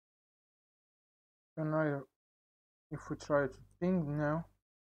So now if we try to ping now,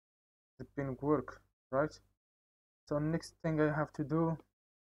 the ping work, right? So next thing I have to do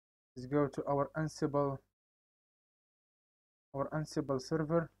is go to our Ansible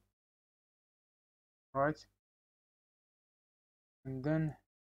server, right? And then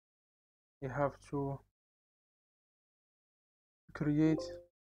you have to create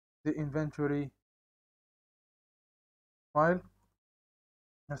the inventory file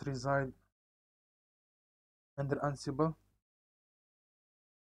that reside under Ansible.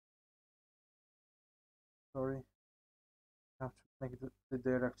 Sorry, I have to make the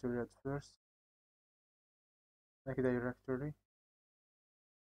directory at first. Make a directory.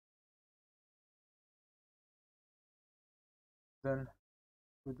 Then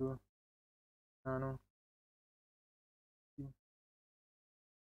sudo nano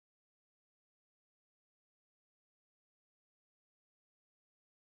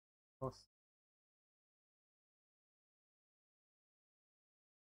host,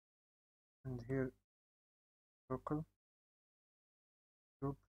 and here local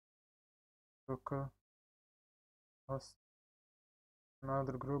group local host,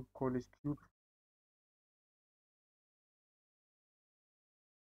 another group, call it cube,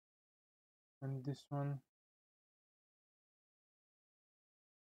 and this one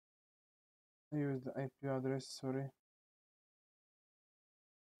I use the IP address, sorry,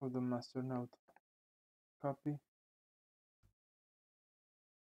 for the master node. Copy,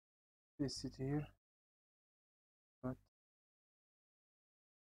 paste it here, but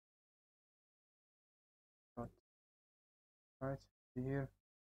right here,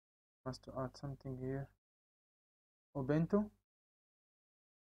 must add something here. Ubuntu,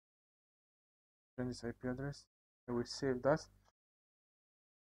 then this IP address. I will save that.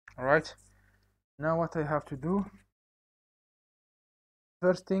 Alright, now what I have to do,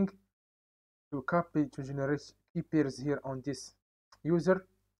 first thing, to copy to generate key pairs here on this user,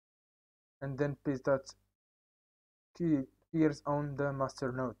 and then paste that key pairs on the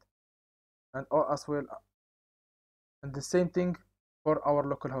master node, and all as well. And the same thing for our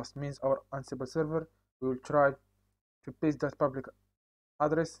localhost, means our Ansible server. We will try to paste that public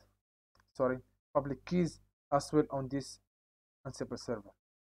address, sorry, public keys as well on this Ansible server.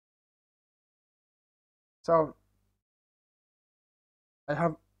 So I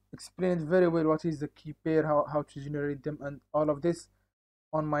have explained very well what is the key pair, how to generate them, and all of this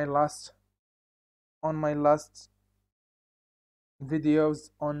on my last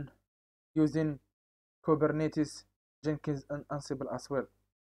videos on using Kubernetes, Jenkins, and Ansible as well.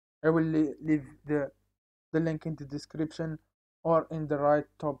 I will leave the link in the description or in the right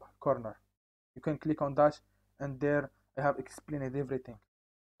top corner. You can click on that, and there I have explained everything.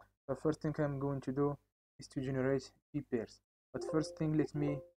 The first thing I'm going to do is to generate key pairs. But first thing, let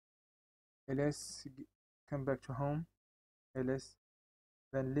me ls come back to home, ls,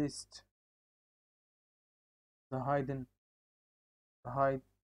 then list the hide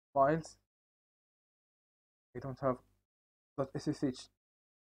files. I don't have .ssh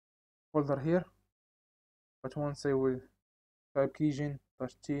folder here, but once I will type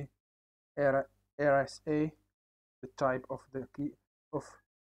keygen.t rsa, the type of the key of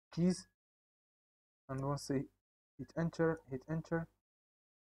keys, and once I hit enter,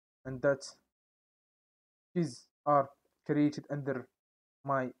 and that keys are created under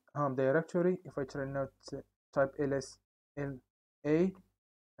my home directory. If I try now to type ls la,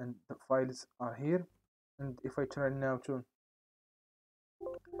 and the files are here, and if I try now to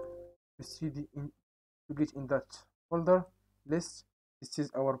cd in, to get in that folder list, this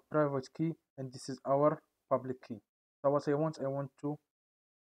is our private key and this is our public key. So what I want to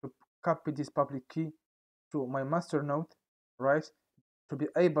copy this public key to my master node, right, to be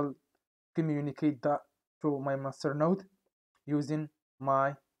able to communicate that to my master node using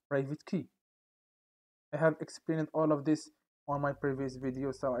my private key. I have explained all of this on my previous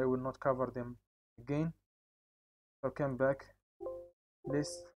video, so I will not cover them again. So come back,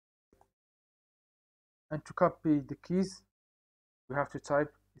 list, and to copy the keys we have to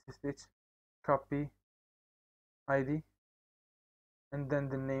type ssh copy id, and then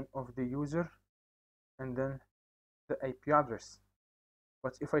the name of the user, and then the IP address.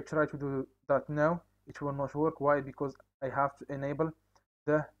 But if I try to do that now, it will not work. Why? Because I have to enable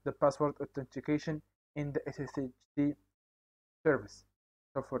the password authentication in the SSH service.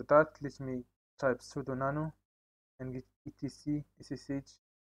 So for that, let me type sudo nano and get etc ssh,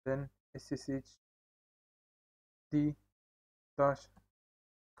 then ssh d dash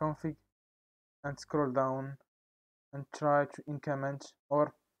config, and scroll down and try to increment,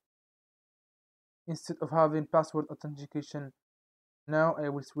 or instead of having password authentication, now I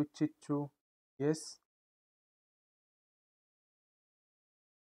will switch it to yes.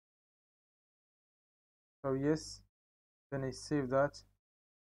 So yes, then I save that,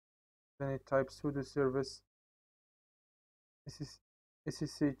 then I type sudo service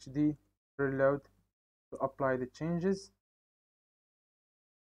sshd reload to apply the changes,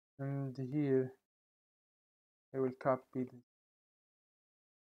 and here I will copy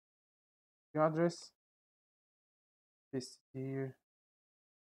the address, paste here,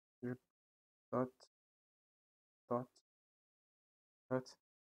 dot dot dot.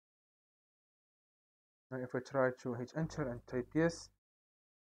 Now if I try to hit enter and type yes,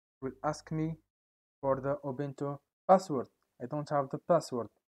 it will ask me for the Ubuntu password. I don't have the password,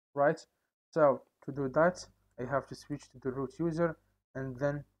 right? So to do that, I have to switch to the root user and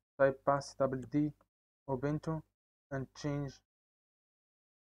then type pass d Ubuntu and change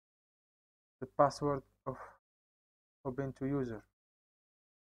the password of Ubuntu user.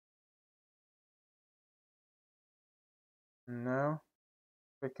 Now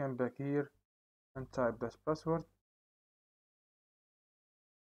if I come back here and type that password,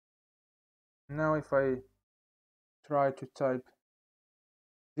 now if I try to type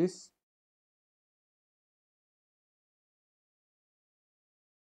this,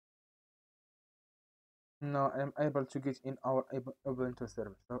 now I'm able to get in our Ubuntu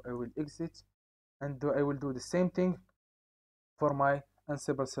server. So I will exit and I will do the same thing for my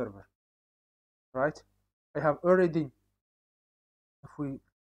Ansible server, right? I have already, if we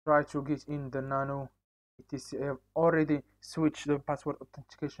try to get in the nano etc, I have already switched the password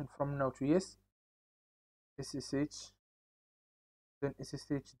authentication from no to yes, ssh, then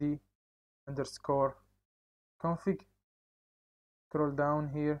sshd underscore config, scroll down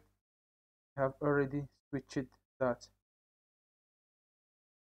here, I have already switched that.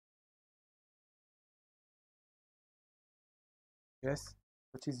 Yes,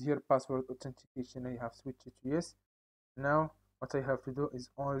 which is here password authentication, I have switched it to yes. Now what I have to do is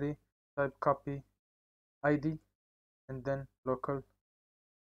only type copy id and then local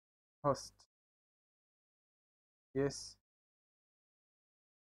host, yes,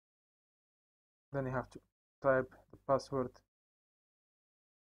 then I have to type the password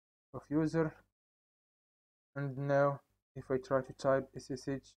of user, and now if I try to type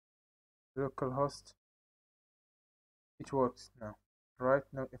ssh localhost, it works now. Right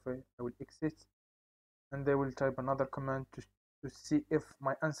now if I will exit and I will type another command to see if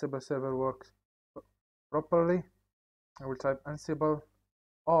my Ansible server works properly. I will type Ansible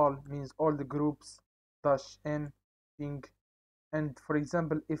all, means all the groups, -n ping, and for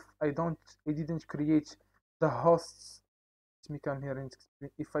example if I didn't create the hosts, let me come here and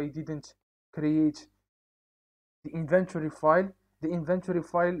explain. If I didn't create the inventory file, the inventory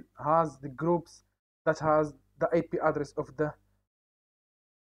file has the groups that has the IP address of the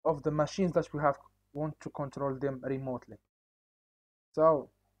machines that we want to control them remotely. So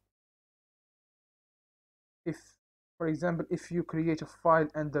if, for example, if you create a file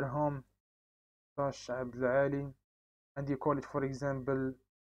under home /abdulali and you call it, for example,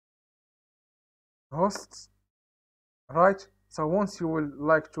 hosts, right? So once you will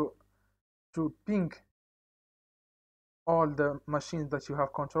like to ping all the machines that you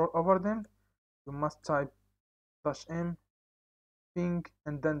have control over them, you must type -m ping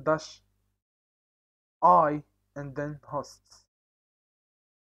and then -i and then hosts.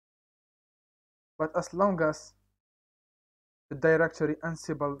 But as long as the directory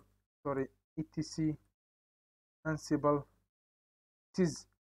Ansible, etc Ansible, it is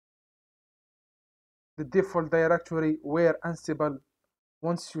the default directory where Ansible,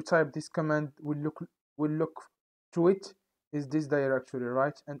 once you type this command, will look to it, is this directory,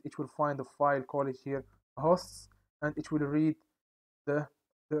 right? And it will find a file, call it here hosts, and it will read the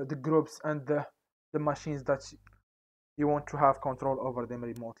groups and the machines that you want to have control over them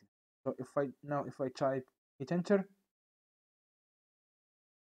remotely. So if I type hit enter,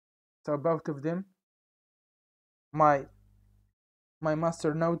 so both of them, my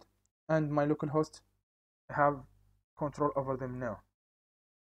master node and my local host, have control over them now.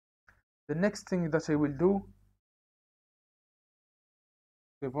 The next thing that I will do,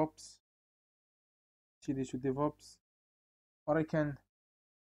 DevOps, cd to DevOps, or I can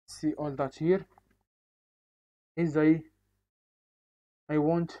see all that here, is I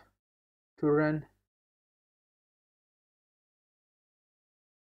want to run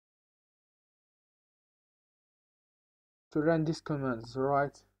these commands,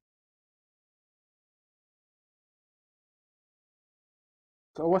 right?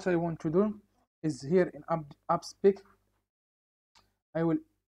 So what I want to do is here in appspec, I will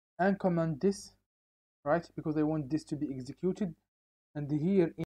uncomment this, right? Because I want this to be executed, and here